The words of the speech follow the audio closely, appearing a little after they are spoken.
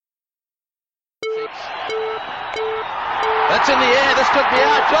That's in the air, this could be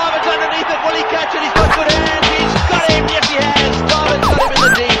out. Jarvin's underneath it, will he catch it? He's got good hands, he's got him, yes he has. Jarvin's got him in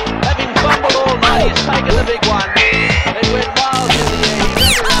the deep, having fumbled all night, he's taken the big one. It went miles in the air, he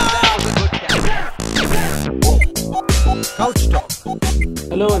ran around, that was a good catch. Couch Talk.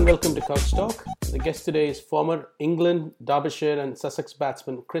 Hello and welcome to Couch Talk. The guest today is former England, Derbyshire and Sussex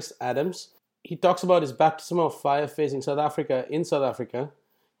batsman Chris Adams. He talks about his baptism of fire facing South Africa in South Africa,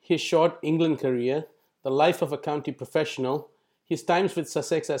 his short England career, the life of a county professional, his times with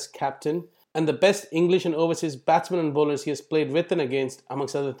Sussex as captain, and the best English and overseas batsmen and bowlers he has played with and against,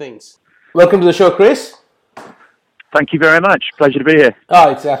 amongst other things. Welcome to the show, Chris. Thank you very much. Pleasure to be here. Oh,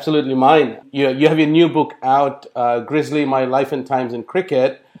 it's absolutely mine. You have your new book out, Grizzly, My Life and Times in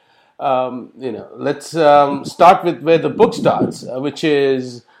Cricket. Let's start with where the book starts, which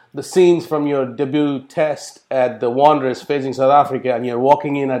is the scenes from your debut test at the Wanderers facing South Africa, and you're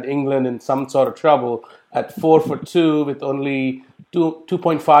walking in at England in some sort of trouble at 4 for 2 with only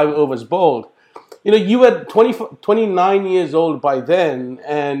 2.5 overs bowled. You know, you were 29 years old by then,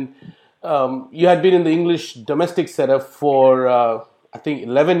 and you had been in the English domestic setup for, I think,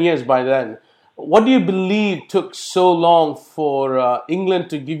 11 years by then. What do you believe took so long for England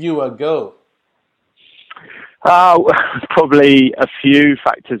to give you a go? Probably a few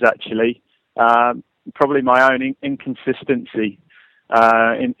factors, actually. Probably my own inconsistency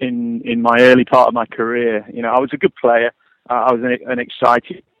in my early part of my career. You know, I was a good player. I was an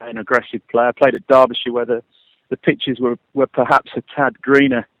excited and aggressive player. I played at Derbyshire, where the pitches were perhaps a tad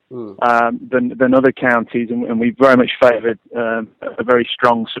greener than other counties, and we very much favoured a very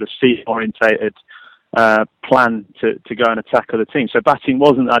strong sort of seam-orientated plan to go and attack other teams. So batting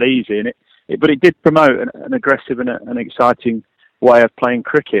wasn't that easy, but it did promote an aggressive and an exciting way of playing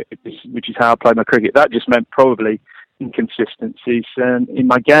cricket, which is how I played my cricket. That just meant probably inconsistencies in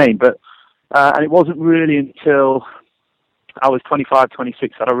my game. And it wasn't really until I was 25,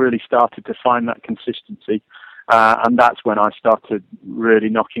 26 that I really started to find that consistency. And that's when I started really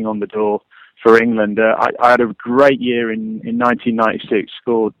knocking on the door for England. I had a great year in 1996,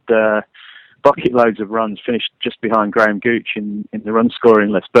 scored bucket loads of runs, finished just behind Graham Gooch in the run scoring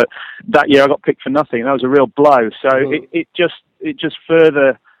list. But that year I got picked for nothing. That was a real blow. So it just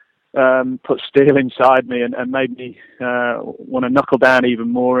further put steel inside me and made me want to knuckle down even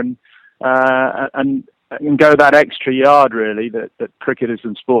more and go that extra yard, really, that cricketers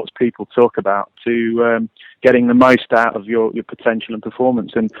and sports people talk about, to getting the most out of your potential and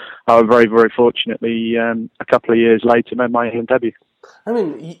performance. And I was very, very fortunately, a couple of years later, made my England debut. I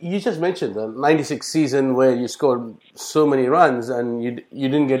mean, you just mentioned the 96 season where you scored so many runs and you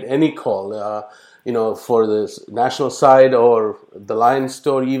didn't get any call, for the national side or the Lions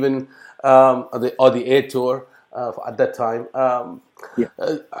tour even, or the A tour at that time.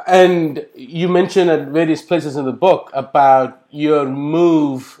 And you mentioned at various places in the book about your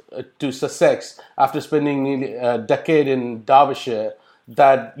move to Sussex after spending nearly a decade in Derbyshire,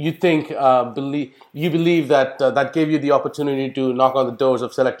 that you think believe that that gave you the opportunity to knock on the doors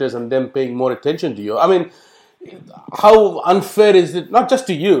of selectors and them paying more attention to you. I mean, how unfair is it, not just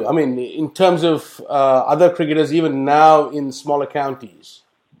to you, I mean, in terms of other cricketers even now in smaller counties?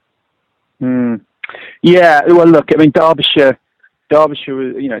 Yeah, well, look, I mean, Derbyshire was,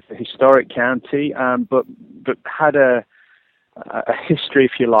 it's a historic county, but had a history,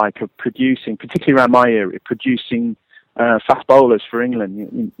 if you like, of producing, particularly around my area, producing fast bowlers for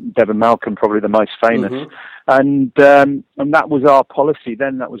England. Devon Malcolm, probably the most famous, and that was our policy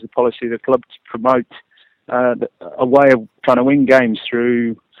then. That was the policy of the club, to promote a way of trying to win games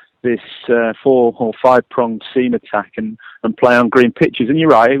through this 4 or 5 pronged seam attack and play on green pitches. And you're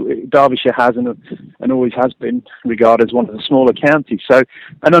right, Derbyshire has and always has been regarded as one of the smaller counties, so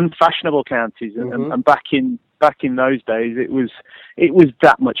an unfashionable counties. And back in those days, it was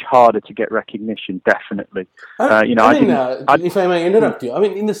that much harder to get recognition. Definitely, if I may interrupt you, I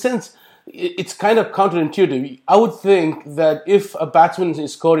mean, in the sense, it's kind of counterintuitive. I would think that if a batsman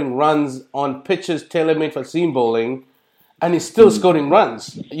is scoring runs on pitches tailor-made for seam bowling, and he's still scoring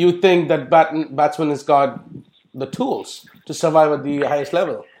runs, you would think that batsman has got the tools to survive at the highest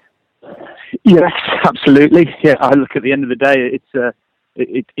level. Yes, absolutely. Yeah, I look, at the end of the day,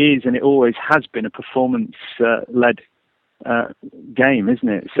 it is and it always has been a performance-led game, isn't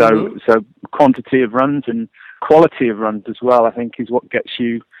it? So quantity of runs and quality of runs as well, I think, is what gets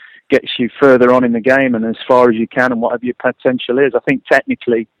you further on in the game and as far as you can and whatever your potential is. I think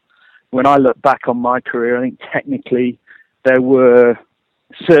technically, when I look back on my career, I think technically there were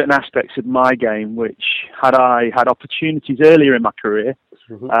certain aspects of my game which, had I had opportunities earlier in my career,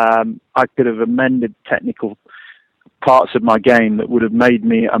 I could have amended technical parts of my game that would have made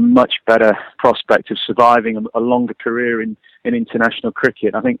me a much better prospect of surviving a longer career in international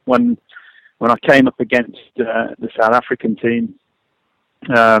cricket. I think when I came up against the South African team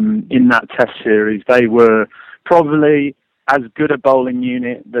in that Test series, they were probably as good a bowling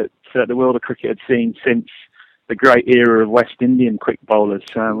unit that the world of cricket had seen since the great era of West Indian quick bowlers.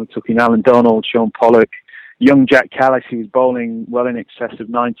 We're talking Alan Donald, Sean Pollock, young Jack Callis, who was bowling well in excess of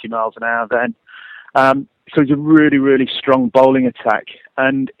 90 miles an hour then. So it's a really, really strong bowling attack.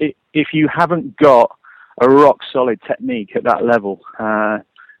 And if you haven't got a rock-solid technique at that level,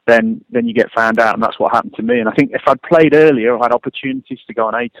 then you get found out, and that's what happened to me. And I think if I'd played earlier, I had opportunities to go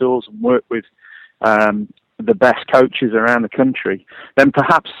on A tours and work with the best coaches around the country, then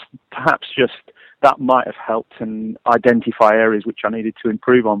perhaps just that might have helped and identify areas which I needed to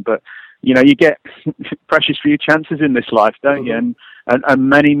improve on. But you get precious few chances in this life, don't you? And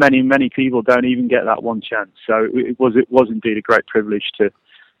many people don't even get that one chance. So it was indeed a great privilege to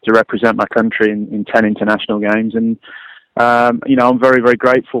represent my country in 10 international games. And I'm very, very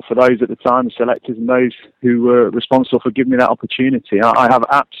grateful for those at the time, the selectors, and those who were responsible for giving me that opportunity. I have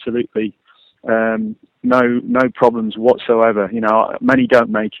absolutely no problems whatsoever. Many don't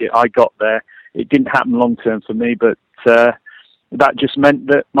make it. I got there. It didn't happen long term for me, but that just meant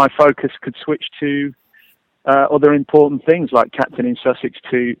that my focus could switch to other important things like captaining Sussex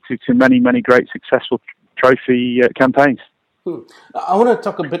to many great successful trophy campaigns. I want to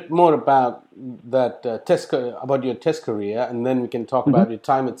talk a bit more about that about your Test career, and then we can talk about your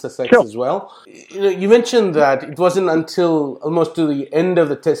time at Sussex as well. You mentioned that it wasn't until almost to the end of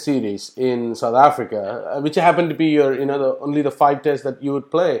the Test series in South Africa, which happened to be your only the 5 Tests that you would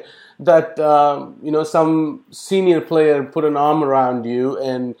play, that some senior player put an arm around you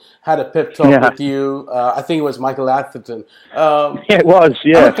and had a pep talk with you. I think it was Michael Atherton. It was,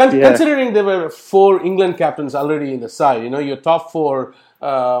 yeah. Considering there were 4 England captains already in the side, your top 4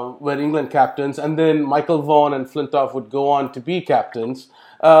 were England captains, and then Michael Vaughan and Flintoff would go on to be captains.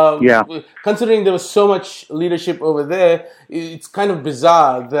 Considering there was so much leadership over there, it's kind of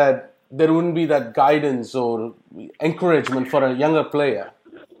bizarre that there wouldn't be that guidance or encouragement for a younger player.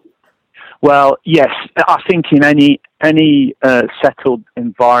 Well, yes, I think in any settled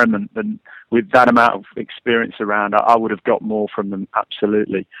environment and with that amount of experience around, I would have got more from them,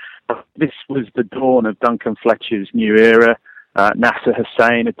 absolutely. But this was the dawn of Duncan Fletcher's new era. Nasser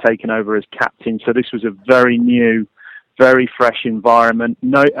Hussain had taken over as captain, so this was a very new, very fresh environment.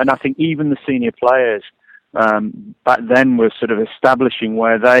 And I think even the senior players back then were sort of establishing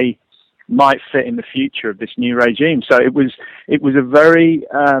where they might fit in the future of this new regime. So it was a very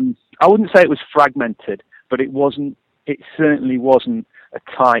I wouldn't say it was fragmented, but it certainly wasn't a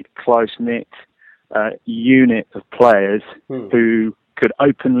tight, close-knit unit of players who could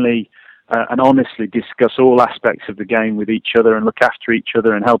openly and honestly discuss all aspects of the game with each other and look after each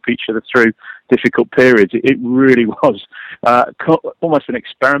other and help each other through difficult periods. It really was almost an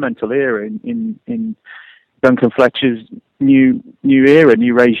experimental era in Duncan Fletcher's new era,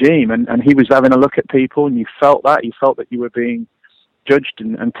 new regime, and he was having a look at people, and you felt that you were being judged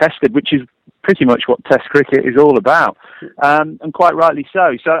and tested, which is pretty much what Test cricket is all about, and quite rightly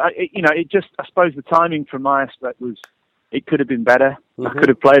so. So I suppose the timing from my aspect was it could have been better. I could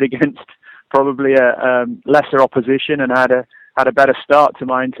have played against probably a lesser opposition and had a better start to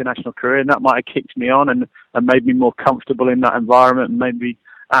my international career, and that might have kicked me on and made me more comfortable in that environment and made me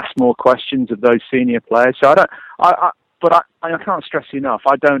ask more questions of those senior players. So I can't stress enough,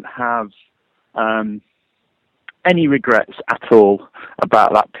 I don't have any regrets at all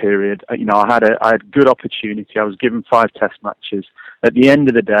about that period. I had good opportunity. I was given 5 Test matches. At the end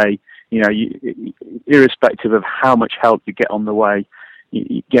of the day, irrespective of how much help you get on the way,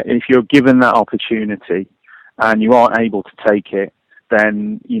 if you're given that opportunity and you aren't able to take it,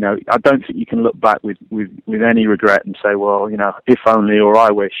 then I don't think you can look back with any regret and say, well, if only, or I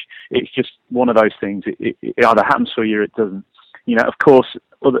wish. It's just one of those things. It either happens for you or it doesn't. Of course,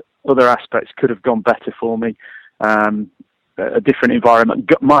 other aspects could have gone better for me. A different environment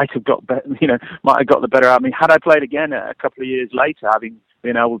might have got the better out of me. Had I played again a couple of years later, having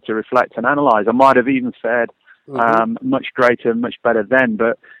been able to reflect and analyse, I might have even fared much greater and much better then.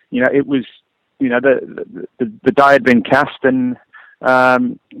 But it was the die had been cast, and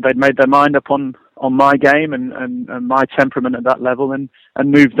they'd made their mind up on my game and my temperament at that level, and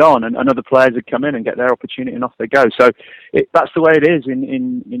moved on, and other players had come in and get their opportunity, and off they go. So that's the way it is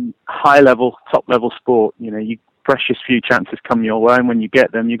in high level, top level sport. Precious few chances come your way, and when you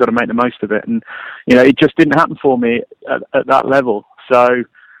get them, you've got to make the most of it. And it just didn't happen for me at that level. So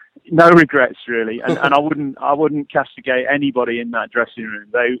no regrets really, and I wouldn't castigate anybody in that dressing room.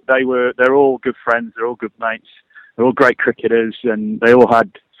 They're all good friends, they're all good mates. they're all great cricketers, and they all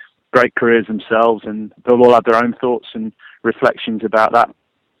had great careers themselves, and they'll all have their own thoughts and reflections about that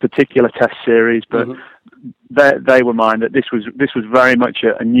particular Test series. But they were mine. That this was very much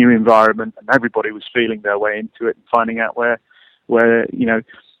a new environment, and everybody was feeling their way into it and finding out where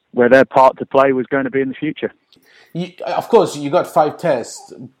their part to play was going to be in the future. Of course, you got 5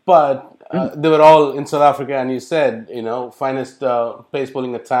 tests, but they were all in South Africa, and you said, finest pace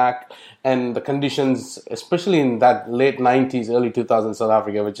bowling attack, and the conditions, especially in that late 90s, early 2000s South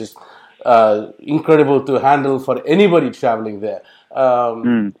Africa, which is incredible to handle for anybody traveling there.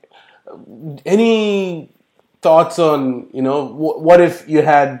 Any thoughts on, what if you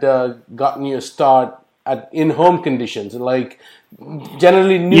had gotten your start in home conditions? Like,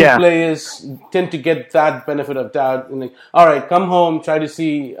 generally new players tend to get that benefit of doubt. All right, come home, try to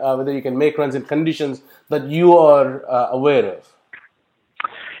see whether you can make runs in conditions that you are aware of.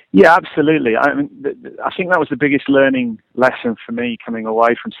 Yeah, absolutely. I think that was the biggest learning lesson for me coming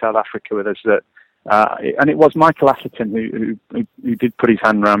away from South Africa with us. That, and it was Michael Atherton who did put his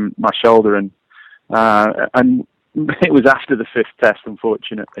hand around my shoulder, and it was after the 5th test,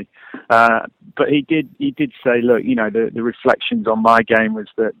 unfortunately. But he did say, look, the reflections on my game was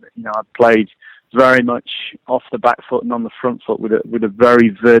that, I played very much off the back foot and on the front foot with a very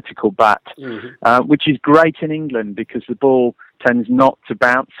vertical bat, which is great in England because the ball tends not to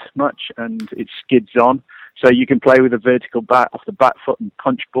bounce much and it skids on. So you can play with a vertical bat off the back foot and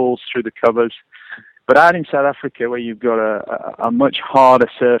punch balls through the covers. But out in South Africa, where you've got a much harder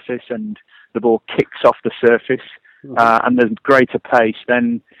surface and the ball kicks off the surface, and there's greater pace,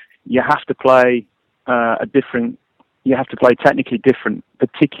 then you have to play technically different,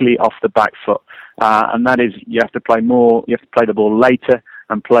 particularly off the back foot. And that is, you have to play the ball later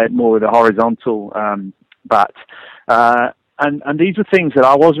and play it more with a horizontal bat. And these are things that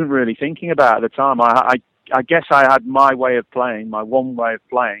I wasn't really thinking about at the time. I guess I had my way of playing, my one way of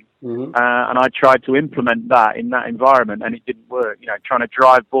playing, and I tried to implement that in that environment, and it didn't work. Trying to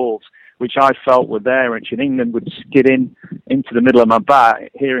drive balls, which I felt were there, which in England would skid into the middle of my bat.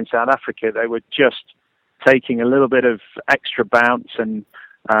 Here in South Africa, they were just taking a little bit of extra bounce and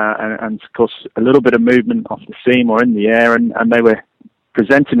of course a little bit of movement off the seam or in the air, and they were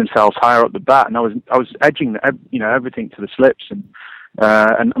presenting themselves higher up the bat, and I was edging everything to the slips,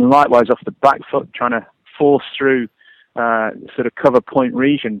 and likewise off the back foot, trying to force through sort of cover point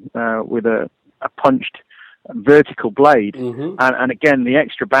region with a punched vertical blade, and again the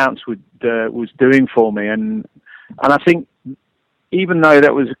extra bounce was doing for me, and I think even though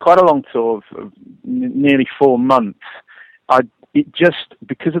that was quite a long tour of nearly 4 months,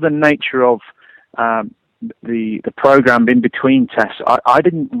 because of the nature of the program in between tests, I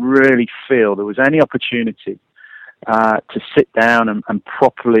didn't really feel there was any opportunity to sit down and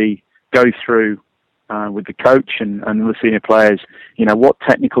properly go through with the coach and the senior players, what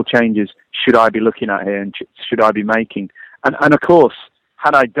technical changes should I be looking at here and should I be making? And of course,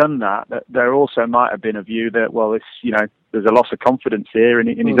 had I done that, there also might have been a view that, well, there's a loss of confidence here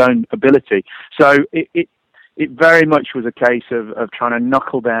in his own ability. So it very much was a case of trying to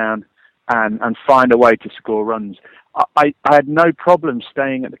knuckle down and find a way to score runs. I had no problem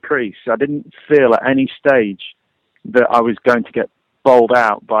staying at the crease. I didn't feel at any stage that I was going to get bowled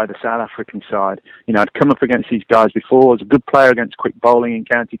out by the South African side. I'd come up against these guys before. I was a good player against quick bowling in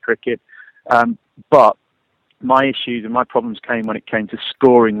county cricket. But my issues and my problems came when it came to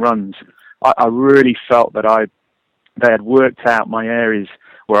scoring runs. I really felt that they had worked out my areas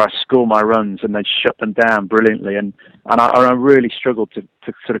where I score my runs, and they shut them down brilliantly. And I really struggled to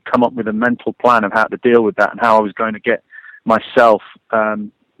sort of come up with a mental plan of how to deal with that and how I was going to get myself,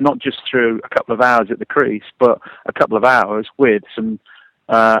 not just through a couple of hours at the crease, but a couple of hours with some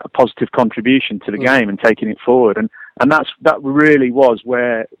a positive contribution to the game and taking it forward. And that really was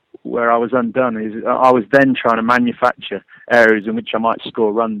where I was undone. Is I was then trying to manufacture areas in which I might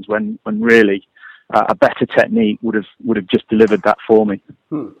score runs when really a better technique would have just delivered that for me.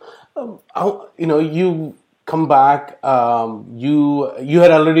 You come back. You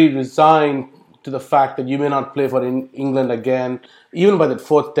had already resigned to the fact that you may not play for England again, even by the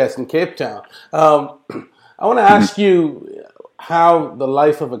 4th test in Cape Town. I want to ask you how the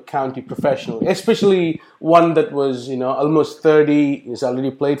life of a county professional, especially one that was, almost 30, is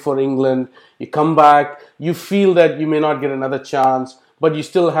already played for England. You come back, you feel that you may not get another chance, but you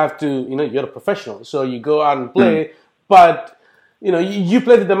still have to, you're a professional, so you go out and play. But, you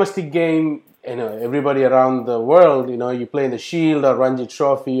play the domestic game. Everybody around the world, you play in the Shield or Ranji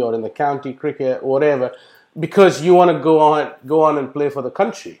Trophy or in the county cricket or whatever, because you want to go on and play for the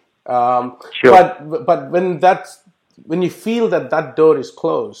country. Sure. But when you feel that door is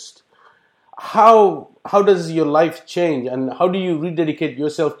closed, how how does your life change, and how do you rededicate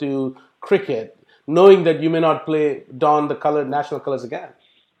yourself to cricket, knowing that you may not don the national colours again?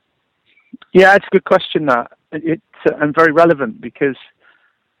 Yeah, it's a good question. It's and very relevant, because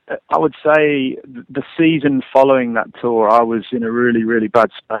I would say the season following that tour, I was in a really, really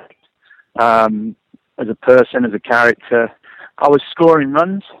bad state. As a person, as a character, I was scoring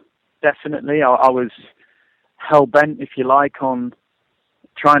runs, definitely. I was hell-bent, if you like, on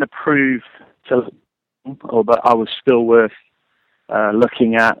trying to prove that I was still worth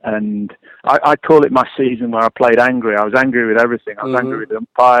looking at. And I call it my season where I played angry. I was angry with everything. I was angry with the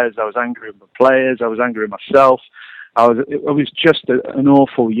umpires. I was angry with the players. I was angry with myself. It was just an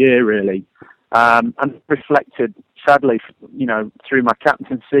awful year, really. And reflected, sadly, through my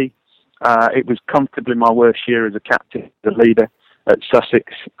captaincy. It was comfortably my worst year as a captain, the leader at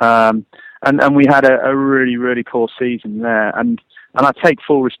Sussex. And we had a really, really poor season there. And I take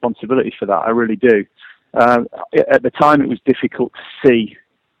full responsibility for that. I really do. At the time, it was difficult to see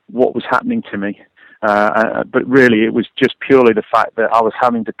what was happening to me. But really, it was just purely the fact that I was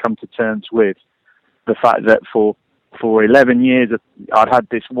having to come to terms with the fact that for 11 years, I'd had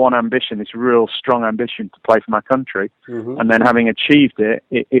this one ambition, this real strong ambition to play for my country. And then having achieved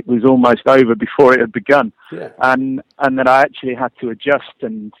it was almost over before it had begun. Yeah. And that I actually had to adjust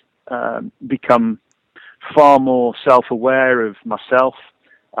and become far more self-aware of myself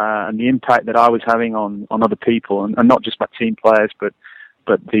and the impact that I was having on other people, and not just my team players, but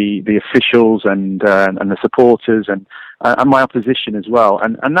the officials and the supporters and my opposition as well.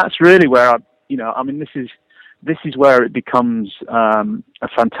 And that's really where this is where it becomes a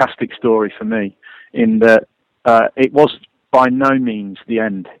fantastic story for me, in that it was by no means the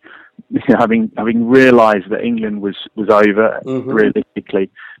end. Having realised that England was over realistically,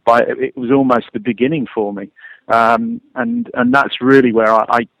 it was almost the beginning for me, and that's really where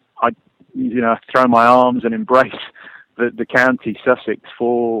I throw my arms and embrace the county Sussex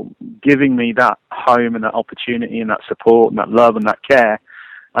for giving me that home and that opportunity and that support and that love and that care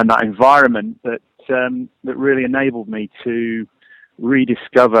and that environment that really enabled me to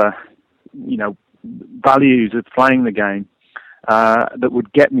rediscover, values of playing the game that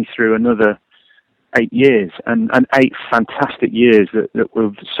would get me through another 8 years and 8 fantastic years that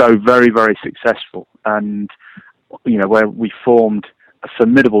were so very, very successful, and where we formed a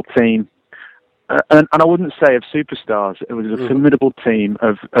formidable team. And I wouldn't say of superstars. It was a formidable team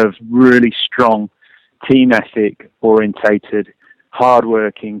of really strong, team ethic orientated,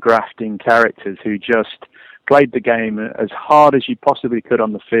 hard-working, grafting characters who just played the game as hard as you possibly could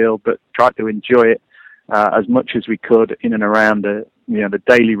on the field, but tried to enjoy it as much as we could in and around the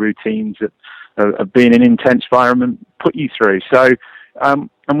daily routines of being in an intense environment put you through. So, and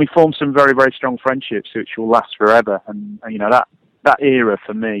we formed some very, very strong friendships which will last forever. And that era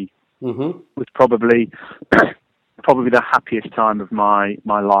for me was probably the happiest time of my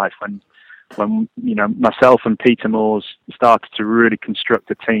life, when myself and Peter Moores started to really construct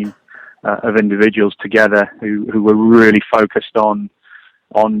a team of individuals together who were really focused on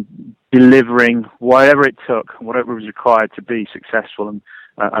delivering whatever it took, whatever was required to be successful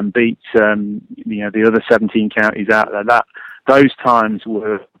and beat the other 17 counties out there. Those times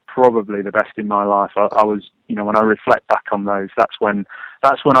were probably the best in my life. I was, when I reflect back on those, that's when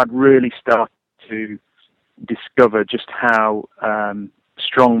I'd really start to discover just how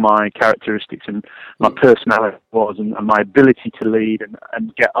strong my characteristics and my personality was, and my ability to lead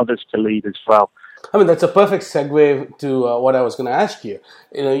and get others to lead as well. I mean, that's a perfect segue to what I was going to ask you.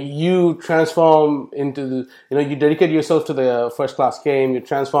 You transform into you dedicate yourself to the first class game. You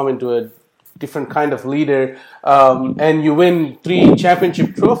transform into a different kind of leader, and you win 3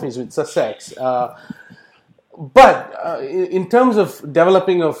 championship trophies with Sussex. But in terms of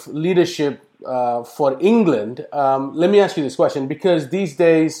developing of leadership for England, let me ask you this question, because these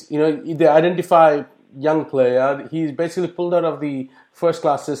days, they identify young player. He's basically pulled out of the first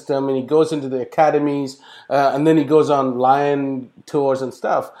class system and he goes into the academies, and then he goes on Lion tours and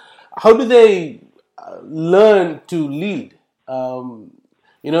stuff. How do they learn to lead?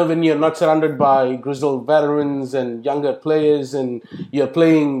 When you're not surrounded by grizzled veterans and younger players, and you're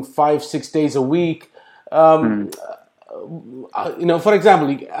playing 5-6 days a week. For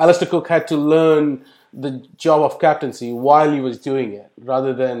example, Alistair Cook had to learn the job of captaincy while he was doing it,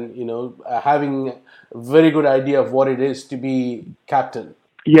 rather than having a very good idea of what it is to be captain.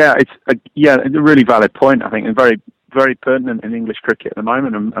 Yeah, it's a really valid point, I think, and very, very pertinent in English cricket at the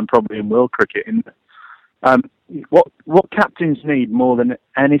moment, and probably in world cricket. What captains need more than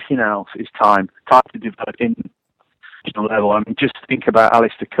anything else is time to develop in national level. I mean, just think about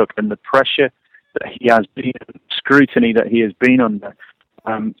Alistair Cook and the pressure that he has been, scrutiny that he has been under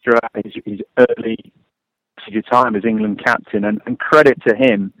throughout his early wasted your time as England captain, and credit to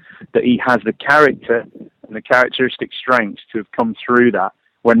him that he has the character and the characteristic strengths to have come through that,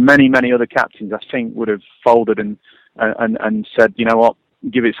 when many other captains, I think, would have folded and said, you know what,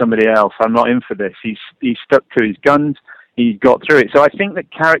 give it somebody else. I'm not in for this. He's stuck to his guns. He's got through it. So I think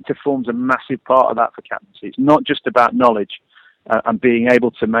that character forms a massive part of that for captaincy. It's not just about knowledge and being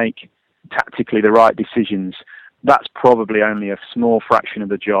able to make tactically the right decisions. That's probably only a small fraction of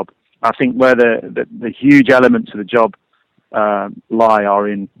the job. I think where the huge elements of the job lie are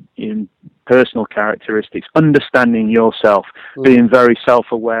in personal characteristics, understanding yourself, being very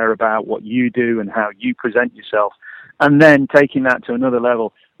self-aware about what you do and how you present yourself, and then taking that to another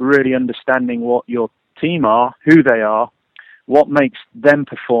level, really understanding what your team are, who they are, what makes them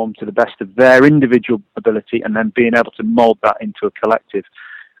perform to the best of their individual ability, and then being able to mould that into a collective.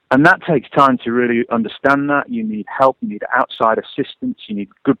 And that takes time to really understand that. You need help, you need outside assistance, you need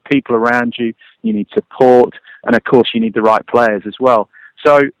good people around you, you need support, and of course you need the right players as well.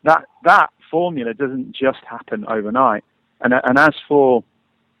 So that formula doesn't just happen overnight. And as for,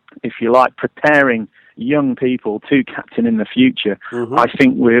 if you like, preparing young people to captain in the future, I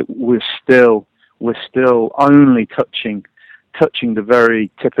think we're still only touching the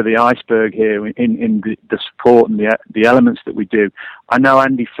very tip of the iceberg here in the support and the elements that we do. I know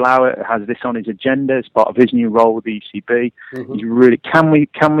Andy Flower has this on his agenda as part of his new role with the ECB. He's really, can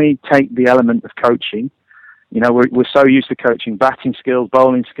we take the element of coaching? You know, we're so used to coaching batting skills,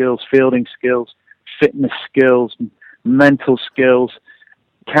 bowling skills, fielding skills, fitness skills, mental skills.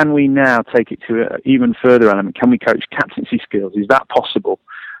 Can we now take it to an even further element? Can we coach captaincy skills? Is that possible?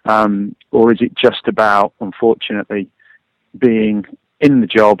 Or is it just about, unfortunately, being in the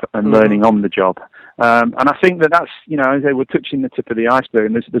job and learning on the job? And I think that's, you know, as I say, we're touching the tip of the iceberg,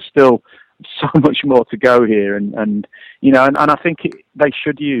 and there's still so much more to go here. And you know, and I think they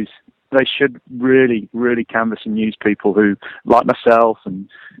should really canvass and use people who, like myself and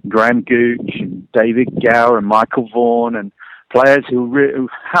Graham Gooch and David Gower and Michael Vaughan, and players who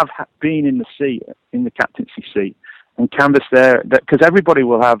have been in the captaincy seat, and canvass because everybody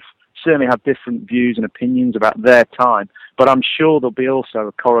will certainly have different views and opinions about their time, but I'm sure there'll be also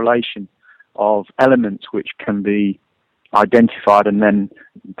a correlation of elements which can be identified and then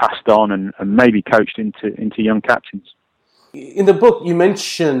passed on and maybe coached into young captains. In the book, you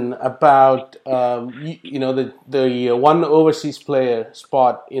mention about the one overseas player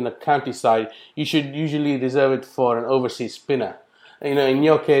spot in a county side. You should usually reserve it for an overseas spinner. You know, in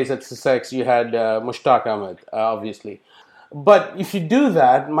your case at Sussex, you had Mushtaq Ahmed, obviously. But if you do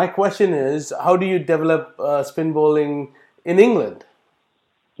that, my question is, how do you develop spin bowling in England?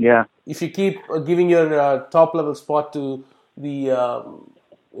 Yeah. If you keep giving your top level spot to the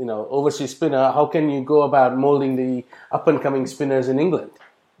overseas spinner, how can you go about molding the up and coming spinners in England?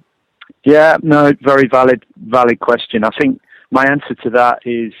 Yeah, no, very valid question. I think my answer to that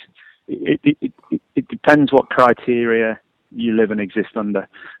is it depends what criteria you live and exist under.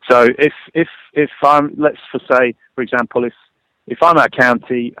 So if I'm, let's say, for example, if I'm at a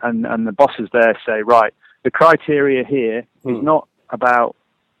county and the bosses there say, right, the criteria here is not about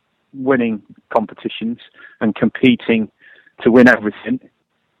winning competitions and competing to win everything.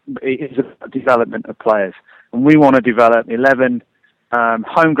 It is a development of players, and we want to develop 11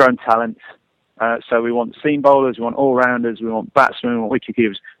 homegrown talents. So we want seam bowlers, we want all-rounders, we want batsmen, we want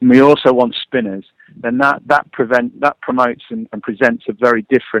wicket-keepers, and we also want spinners. Then that promotes and presents a very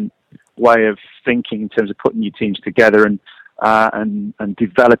different way of thinking in terms of putting your teams together and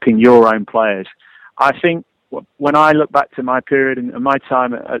developing your own players. I think when I look back to my period and my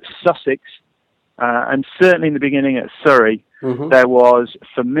time at Sussex, and certainly in the beginning at Surrey, it was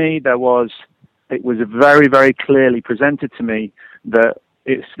very, very clearly presented to me that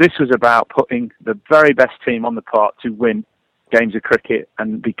this was about putting the very best team on the park to win games of cricket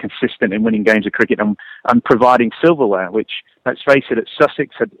and be consistent in winning games of cricket and providing silverware, which, let's face it, at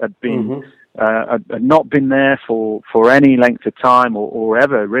Sussex had been had not been there for any length of time or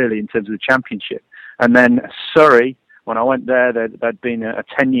ever really in terms of the championship. And then Surrey, when I went there, there'd been a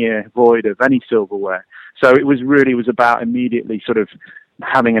 10-year void of any silverware. So it was about immediately sort of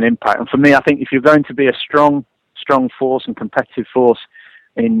having an impact. And for me, I think if you're going to be a strong force and competitive force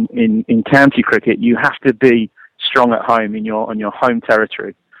in county cricket, you have to be strong at home on your home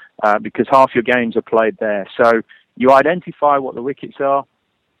territory, because half your games are played there. So you identify what the wickets are,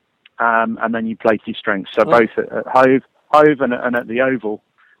 and then you play to your strengths. So both at Hove and at the Oval,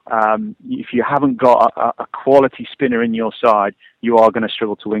 if you haven't got a quality spinner in your side, you are going to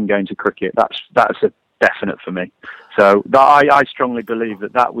struggle to win games of cricket. That's a definite for me. So I strongly believe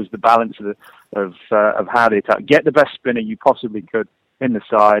that was the balance of how they attack. Get the best spinner you possibly could in the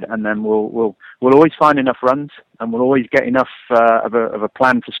side, and then we'll always find enough runs, and we'll always get enough of a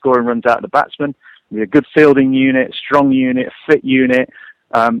plan for scoring runs out of the batsman. We're a good fielding unit, a strong unit, a fit unit,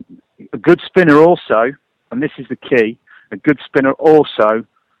 a good spinner also, and this is the key. A good spinner also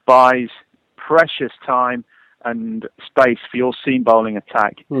buys precious time and space for your seam bowling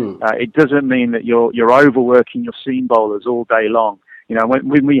attack. It doesn't mean that you're overworking your seam bowlers all day long. You know,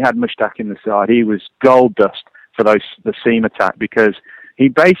 when we had Mushtaq in the side, he was gold dust for the seam attack, because he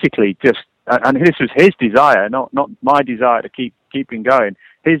basically just, and this was his desire, not my desire to keep him going.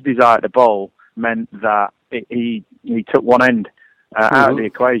 His desire to bowl meant that he took one end out of the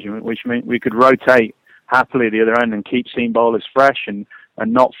equation, which meant we could rotate happily the other end and keep seam bowlers fresh and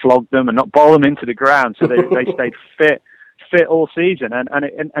not flog them and not bowl them into the ground, so they stayed fit all season,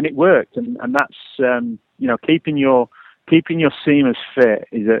 and it worked, and that's keeping your seamers fit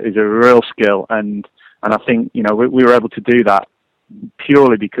is a real skill, and I think we were able to do that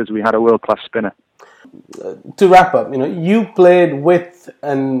purely because we had a world-class spinner. To wrap up, you played with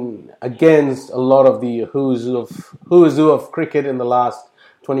and against a lot of the who's who of cricket in the last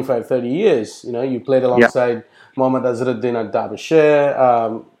 25, 30 years. You played alongside Mohammad Azharuddin at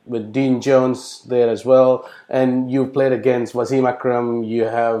Derbyshire, with Dean Jones there as well, and you played against Wasim Akram.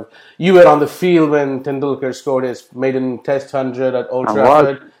 You were on the field when Tendulkar scored his maiden Test 100 at Old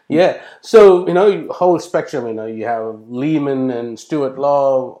Trafford. Yeah, so whole spectrum. You have Lehman and Stuart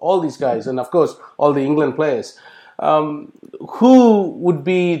Law, all these guys, and of course all the England players. Who would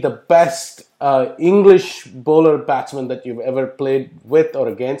be the best English bowler batsman that you've ever played with or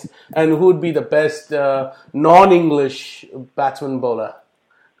against, and who would be the best non-English batsman bowler,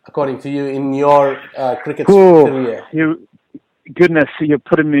 according to you, in your cricket career? Goodness, you're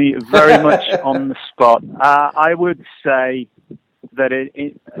putting me very much on the spot. I would say that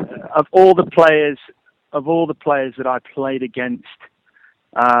of all the players that I played against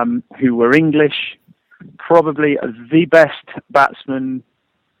who were English, probably the best batsman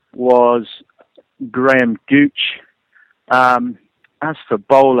was Graham Gooch. As for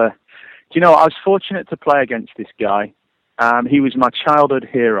bowler, I was fortunate to play against this guy. He was my childhood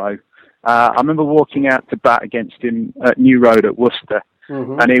hero. I remember walking out to bat against him at New Road at Worcester.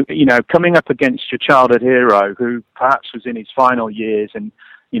 And coming up against your childhood hero, who perhaps was in his final years and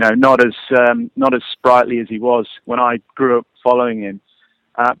not as sprightly as he was when I grew up following him.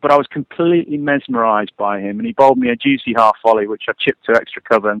 But I was completely mesmerised by him, and he bowled me a juicy half volley, which I chipped to extra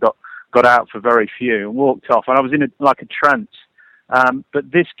cover and got out for very few and walked off, and I was in a trance. But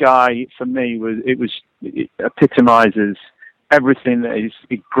this guy, for me, it epitomises everything that is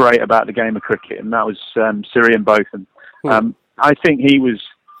great about the game of cricket, and that was Sirian Botham. I think he was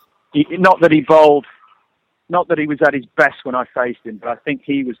not that he was at his best when I faced him, but I think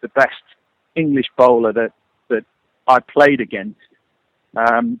he was the best English bowler that I played against.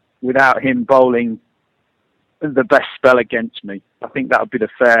 Without him bowling the best spell against me. I think that would be the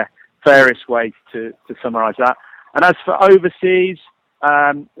fairest way to summarise that. And as for overseas,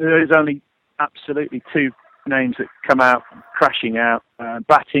 there is only absolutely two names that come out crashing out.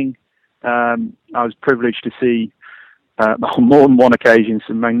 Batting, I was privileged to see on more than one occasion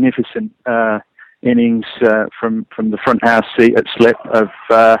some magnificent innings from the front house seat at slip of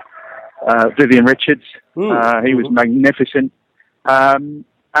Vivian Richards. He was magnificent.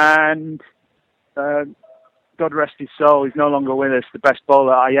 And God rest his soul, he's no longer with us. The best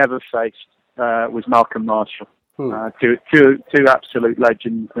bowler I ever faced was Malcolm Marshall. Two absolute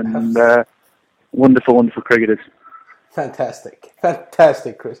legends and wonderful cricketers.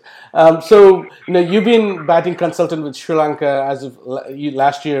 Fantastic, Chris. So you've been batting consultant with Sri Lanka as of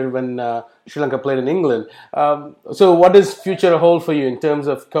last year when Sri Lanka played in England. So what does future hold for you in terms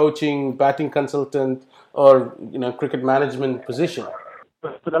of coaching, batting consultant, or cricket management position?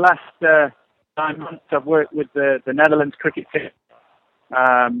 For the last 9 months, I've worked with the Netherlands cricket team.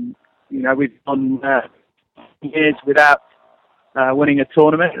 We've gone years without winning a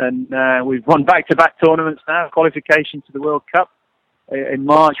tournament, and we've won back-to-back tournaments now. Qualification to the World Cup in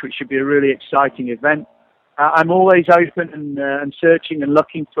March, which should be a really exciting event. I'm always open and searching and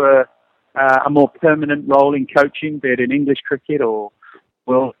looking for a more permanent role in coaching, be it in English cricket or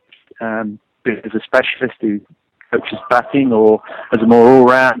world. Be it as a specialist who coaches batting, or as a more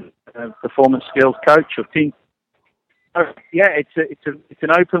all-round performance skills coach or team. It's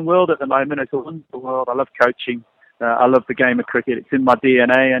an open world at the moment. It's a wonderful world. I love coaching. I love the game of cricket. It's in my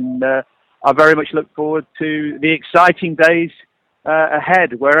DNA, and I very much look forward to the exciting days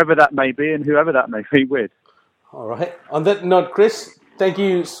ahead, wherever that may be and whoever that may be with. All right. On that note, Chris, thank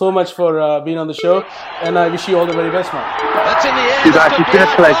you so much for being on the show, and I wish you all the very best, man. That's in the air. It's been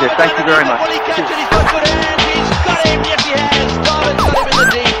a pleasure. Thank you very much. He's got him. Yes, he has. Jarman's got him in the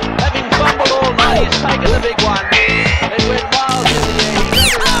deep. Having fumbled all night, he's taken the big one. It went miles in the air. He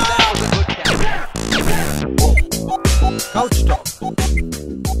ran around. That was a good catch. Coach Talk.